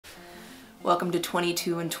Welcome to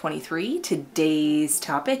 22 and 23. Today's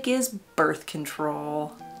topic is birth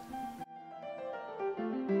control.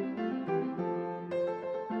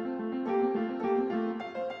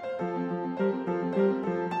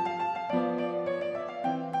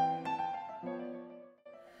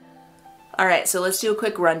 Alright, so let's do a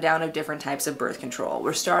quick rundown of different types of birth control.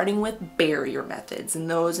 We're starting with barrier methods, and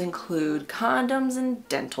those include condoms and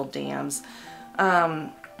dental dams.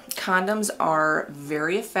 Condoms are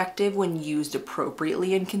very effective when used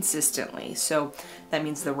appropriately and consistently. So that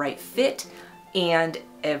means the right fit and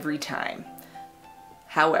every time.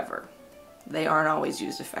 However, they aren't always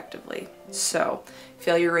used effectively. So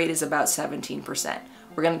failure rate is about 17%.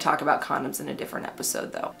 We're going to talk about condoms in a different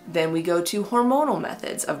episode though. Then we go to hormonal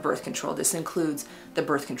methods of birth control. This includes the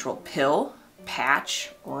birth control pill,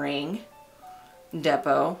 patch, ring,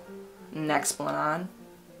 depot, Nexplanon.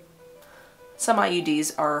 Some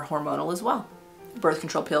IUDs are hormonal as well. Birth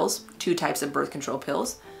control pills, two types of birth control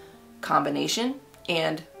pills, combination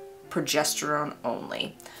and progesterone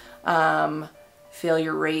only.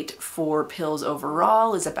 Failure rate for pills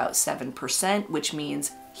overall is about 7%, which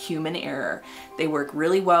means human error. They work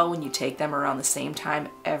really well when you take them around the same time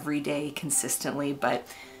every day consistently, but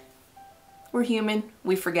we're human.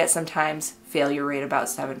 We forget sometimes. Failure rate about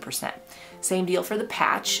 7%. Same deal for the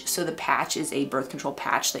patch. So the patch is a birth control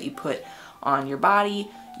patch that you put on your body.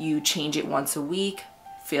 You change it once a week.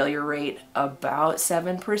 Failure rate about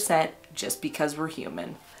 7% just because we're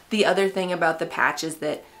human. The other thing about the patch is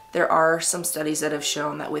that there are some studies that have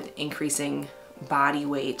shown that with increasing body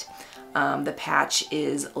weight, the patch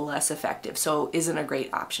is less effective, so isn't a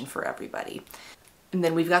great option for everybody. And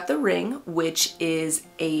then we've got the ring, which is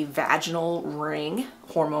a vaginal ring,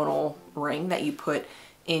 hormonal ring that you put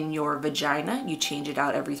in your vagina. You change it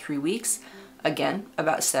out every 3 weeks. Again,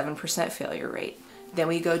 about 7% failure rate. Then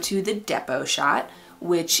we go to the depot shot,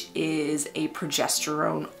 which is a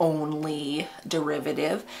progesterone only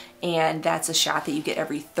derivative, and that's a shot that you get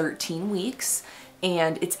every 13 weeks,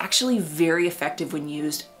 and it's actually very effective when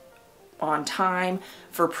used on time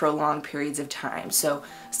for prolonged periods of time. So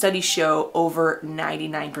studies show over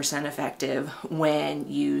 99% effective when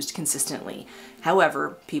used consistently.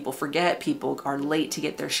 However, people forget, people are late to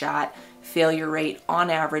get their shot. Failure rate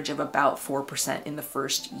on average of about 4% in the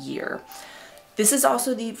first year. This is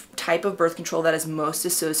also the type of birth control that is most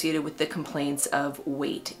associated with the complaints of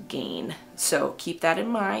weight gain. So keep that in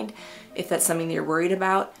mind if that's something that you're worried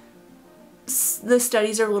about. The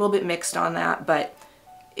studies are a little bit mixed on that, but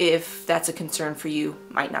if that's a concern for you,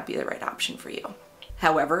 might not be the right option for you.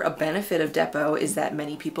 However, a benefit of depot is that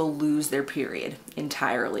many people lose their period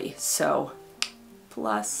entirely. So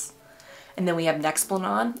plus. And then we have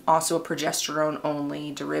Nexplanon, also a progesterone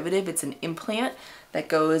only derivative. It's an implant that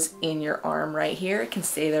goes in your arm right here. It can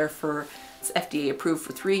stay there for, it's FDA approved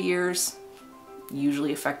for 3 years,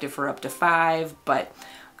 usually effective for up to 5, but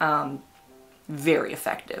very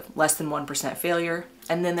effective, less than 1% failure.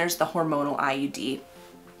 And then there's the hormonal IUD.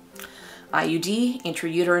 IUD,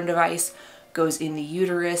 intrauterine device, goes in the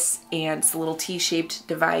uterus, and it's a little T-shaped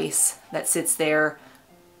device that sits there,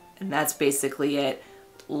 and that's basically it.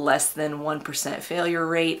 Less than 1% failure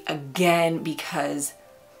rate, again, because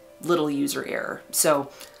little user error. So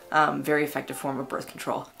very effective form of birth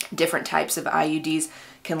control. Different types of IUDs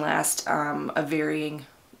can last a varying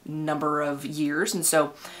number of years, and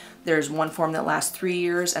so there's one form that lasts 3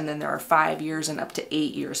 years, and then there are 5 years and up to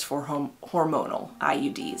 8 years for hormonal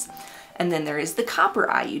IUDs. And then there is the copper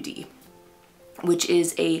IUD, which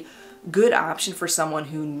is a good option for someone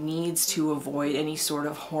who needs to avoid any sort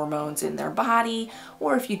of hormones in their body,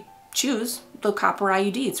 or if you choose the copper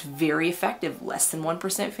IUD, it's very effective, less than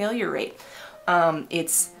 1% failure rate.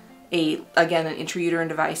 It's again, an intrauterine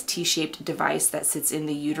device, T-shaped device that sits in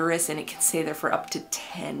the uterus, and it can stay there for up to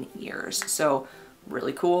 10 years. So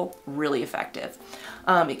really cool, really effective.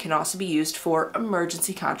 It can also be used for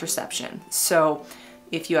emergency contraception. So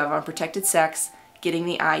if you have unprotected sex, getting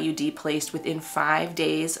the IUD placed within 5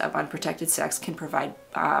 days of unprotected sex can provide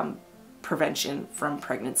prevention from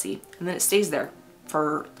pregnancy. And then it stays there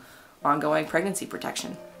for ongoing pregnancy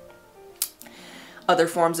protection. Other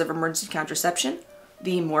forms of emergency contraception,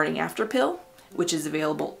 the morning after pill, which is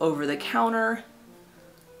available over the counter,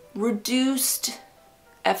 reduced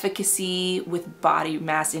efficacy with body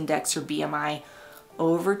mass index or BMI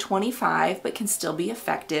over 25, but can still be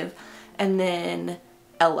effective. And then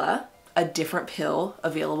Ella, a different pill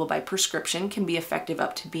available by prescription, can be effective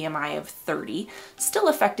up to BMI of 30. Still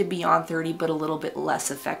effective beyond 30, but a little bit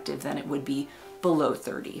less effective than it would be below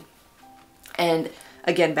 30. And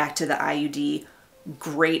again, back to the IUD,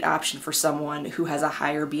 great option for someone who has a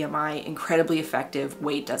higher BMI, incredibly effective,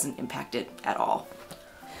 weight doesn't impact it at all.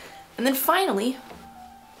 And then finally,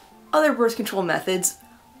 other birth control methods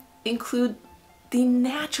include the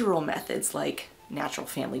natural methods like natural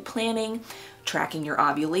family planning, tracking your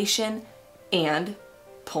ovulation, and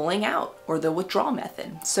pulling out, or the withdrawal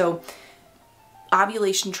method. So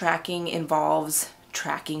ovulation tracking involves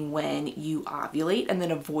tracking when you ovulate and then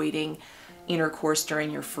avoiding intercourse during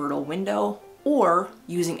your fertile window or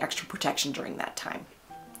using extra protection during that time.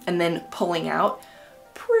 And then pulling out,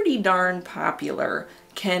 pretty darn popular,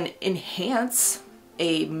 can enhance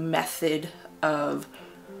a method of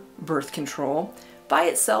birth control. By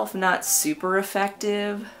itself, not super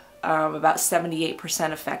effective, about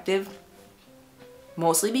 78% effective,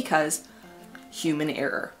 mostly because human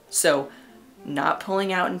error. So not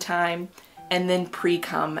pulling out in time, and then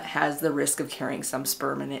pre-cum has the risk of carrying some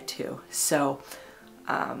sperm in it too. So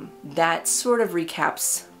that sort of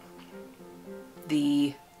recaps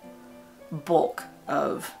the bulk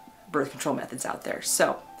of birth control methods out there.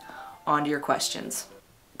 So on to your questions.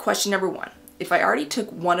 Question number 1. If I already took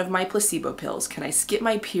one of my placebo pills, can I skip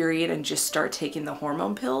my period and just start taking the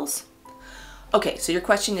hormone pills? Okay, so your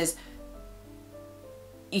question is,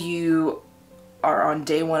 you are on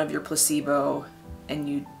day 1 of your placebo and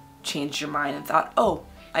you changed your mind and thought, oh,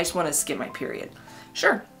 I just want to skip my period.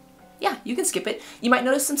 Sure, yeah, you can skip it. You might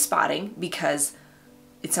notice some spotting because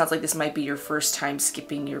it sounds like this might be your first time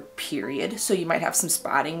skipping your period. So you might have some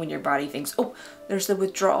spotting when your body thinks, oh, there's the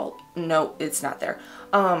withdrawal. No, it's not there.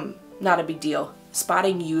 Not a big deal.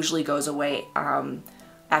 Spotting usually goes away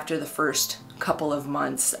after the first couple of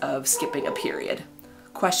months of skipping a period.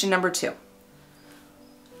 Question number 2.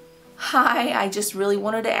 Hi, I just really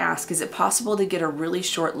wanted to ask, is it possible to get a really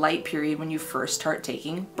short light period when you first start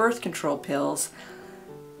taking birth control pills?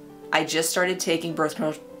 I just started taking birth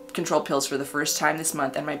control pills for the first time this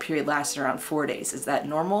month and my period lasted around 4 days. Is that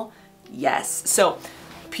normal? Yes. So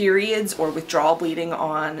periods or withdrawal bleeding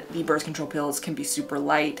on the birth control pills can be super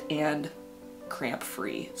light and cramp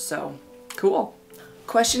free. So cool.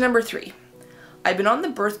 Question number 3. I've been on the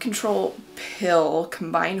birth control pill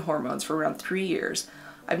combined hormones for around 3 years.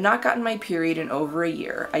 I've not gotten my period in over a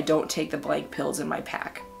year. I don't take the blank pills in my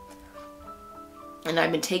pack. And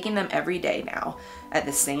I've been taking them every day now at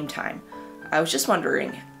the same time. I was just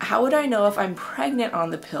wondering, how would I know if I'm pregnant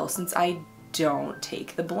on the pill since I don't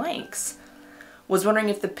take the blanks? Was wondering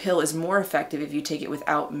if the pill is more effective if you take it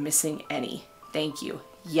without missing any. Thank you.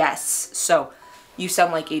 Yes. So you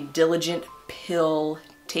sound like a diligent pill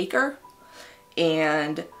taker,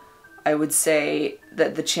 and I would say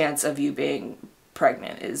that the chance of you being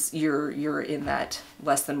pregnant is you're in that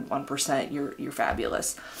less than 1%. You're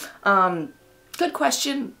fabulous. Good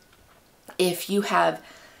question. If you have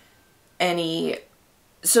any,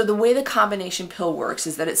 so the way the combination pill works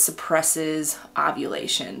is that it suppresses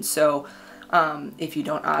ovulation. So if you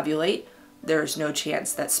don't ovulate, there's no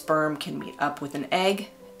chance that sperm can meet up with an egg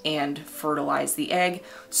and fertilize the egg,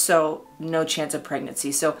 so no chance of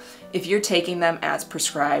pregnancy. So if you're taking them as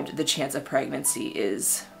prescribed, the chance of pregnancy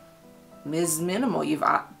is minimal. You've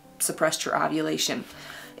suppressed your ovulation.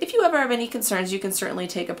 If you ever have any concerns, you can certainly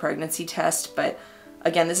take a pregnancy test, but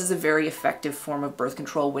again, this is a very effective form of birth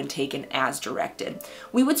control when taken as directed.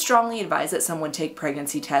 We would strongly advise that someone take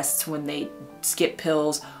pregnancy tests when they skip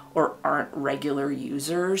pills or aren't regular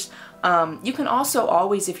users. You can also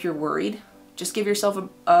always, if you're worried, just give yourself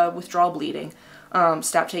a withdrawal bleeding.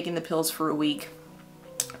 Stop taking the pills for a week.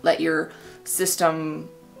 Let your system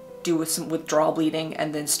do some withdrawal bleeding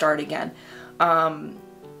and then start again.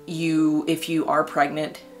 If you are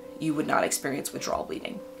pregnant, you would not experience withdrawal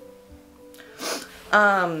bleeding.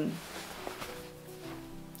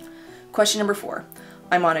 Question number 4.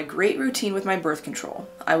 I'm on a great routine with my birth control.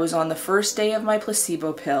 I was on the first day of my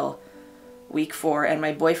placebo pill, week 4, and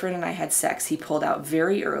my boyfriend and I had sex. He pulled out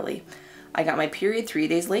very early. I got my period 3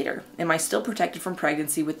 days later. Am I still protected from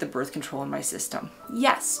pregnancy with the birth control in my system?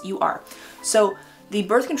 Yes, you are. So the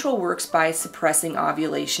birth control works by suppressing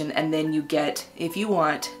ovulation, and then you get, if you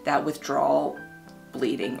want, that withdrawal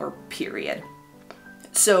bleeding or period.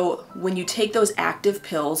 So when you take those active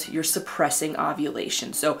pills, you're suppressing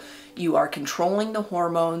ovulation. So you are controlling the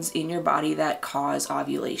hormones in your body that cause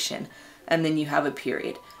ovulation, and then you have a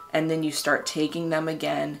period, and then you start taking them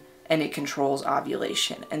again and it controls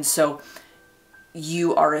ovulation. And so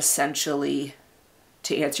you are essentially,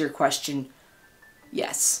 to answer your question,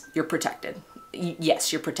 yes, you're protected.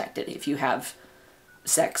 Yes, you're protected if you have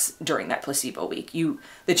sex during that placebo week.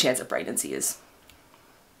 The chance of pregnancy is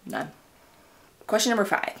none. Question number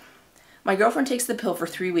 5. My girlfriend takes the pill for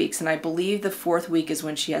 3 weeks, and I believe the 4th week is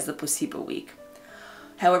when she has the placebo week.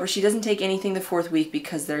 However, she doesn't take anything the 4th week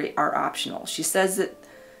because they are optional. She says that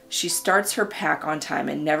she starts her pack on time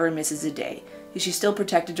and never misses a day. Is she still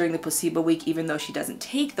protected during the placebo week even though she doesn't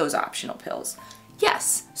take those optional pills?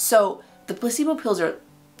 Yes. So the placebo pills are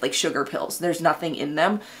like sugar pills. There's nothing in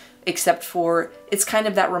them except for, it's kind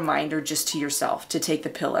of that reminder just to yourself to take the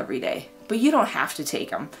pill every day. But you don't have to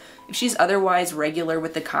take them. If she's otherwise regular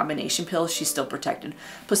with the combination pills, she's still protected.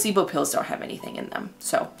 Placebo pills don't have anything in them,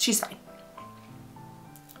 so she's fine.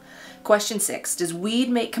 Question 6, does weed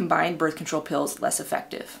make combined birth control pills less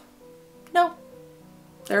effective? No,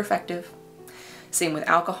 they're effective. Same with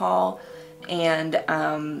alcohol and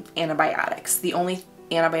antibiotics. The only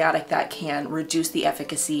antibiotic that can reduce the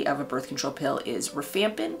efficacy of a birth control pill is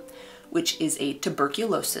rifampin, which is a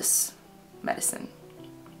tuberculosis medicine.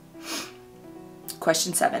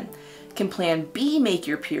 Question 7, can Plan B make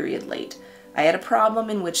your period late? I had a problem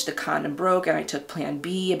in which the condom broke and I took Plan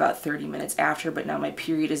B about 30 minutes after, but now my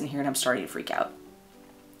period isn't here and I'm starting to freak out.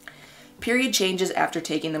 Period changes after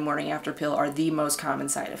taking the morning after pill are the most common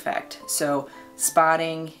side effect. So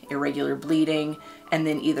spotting, irregular bleeding, and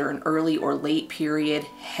then either an early or late period,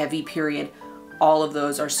 heavy period, all of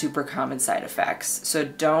those are super common side effects. So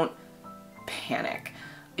don't panic.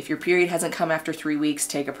 If your period hasn't come after 3 weeks,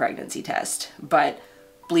 take a pregnancy test. But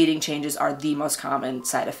bleeding changes are the most common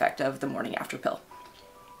side effect of the morning after pill.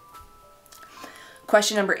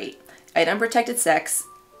 Question number 8. I had unprotected sex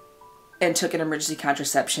and took an emergency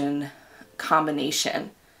contraception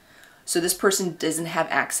combination. So this person doesn't have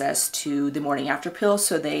access to the morning after pill,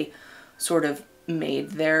 so they sort of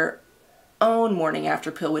made their own morning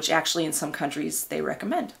after pill, which actually in some countries they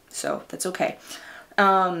recommend. So that's okay.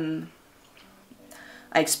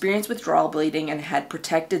 I experienced withdrawal bleeding and had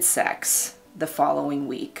protected sex the following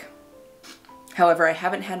week. However, I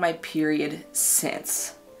haven't had my period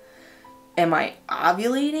since. Am I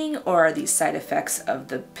ovulating or are these side effects of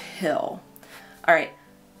the pill? All right.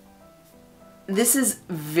 This is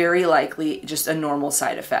very likely just a normal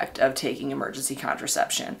side effect of taking emergency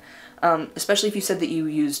contraception, especially if you said that you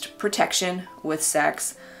used protection with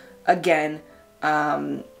sex. Again,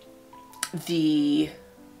 the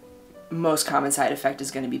most common side effect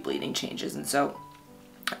is going to be bleeding changes. And so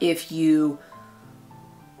if you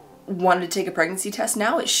wanted to take a pregnancy test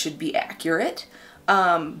now, it should be accurate,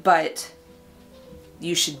 but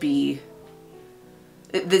you should be,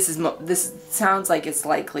 this sounds like it's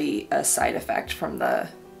likely a side effect from the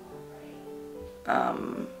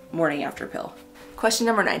morning after pill. Question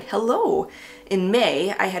number 9. Hello. In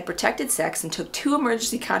May, I had protected sex and took 2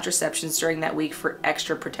 emergency contraceptions during that week for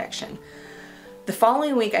extra protection. The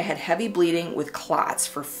following week, I had heavy bleeding with clots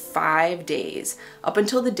for 5 days, up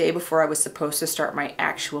until the day before I was supposed to start my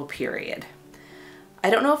actual period. I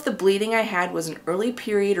don't know if the bleeding I had was an early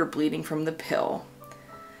period or bleeding from the pill.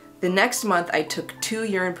 The next month, I took 2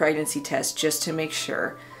 urine pregnancy tests just to make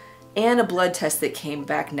sure, and a blood test that came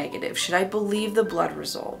back negative. Should I believe the blood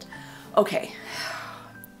result? Okay,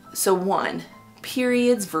 so 1,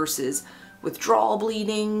 periods versus withdrawal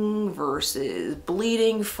bleeding versus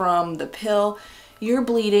bleeding from the pill. Your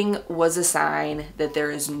bleeding was a sign that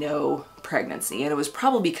there is no pregnancy, and it was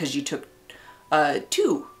probably because you took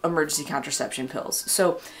 2 emergency contraception pills.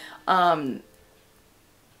 So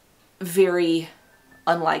very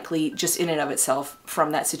unlikely just in and of itself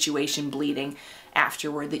from that situation bleeding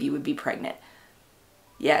afterward that you would be pregnant.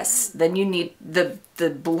 Yes, then you need the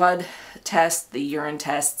blood test, the urine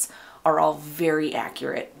tests are all very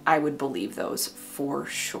accurate. I would believe those for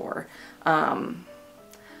sure.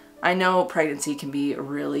 I know pregnancy can be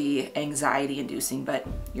really anxiety inducing, but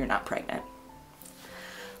you're not pregnant.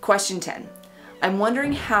 Question 10. I'm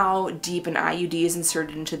wondering how deep an IUD is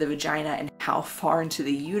inserted into the vagina and how far into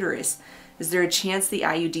the uterus. Is there a chance the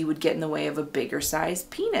IUD would get in the way of a bigger size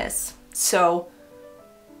penis? So,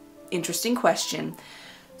 interesting question.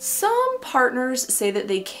 Some partners say that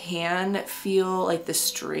they can feel like the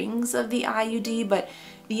strings of the IUD, but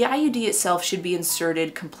the IUD itself should be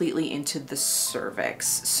inserted completely into the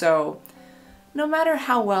cervix. So no matter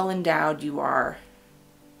how well endowed you are,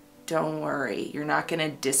 don't worry, you're not going to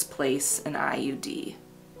displace an IUD.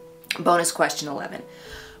 Bonus question 11.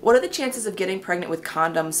 What are the chances of getting pregnant with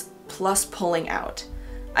condoms plus pulling out?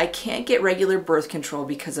 I can't get regular birth control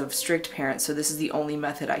because of strict parents, so this is the only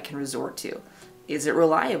method I can resort to. Is it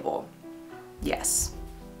reliable? Yes.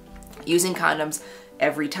 Using condoms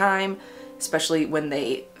every time, especially when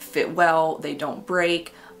they fit well, they don't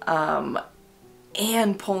break,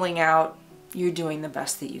 and pulling out, you're doing the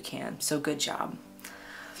best that you can. So good job.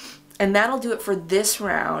 And that'll do it for this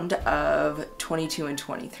round of 22 and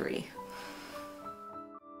 23.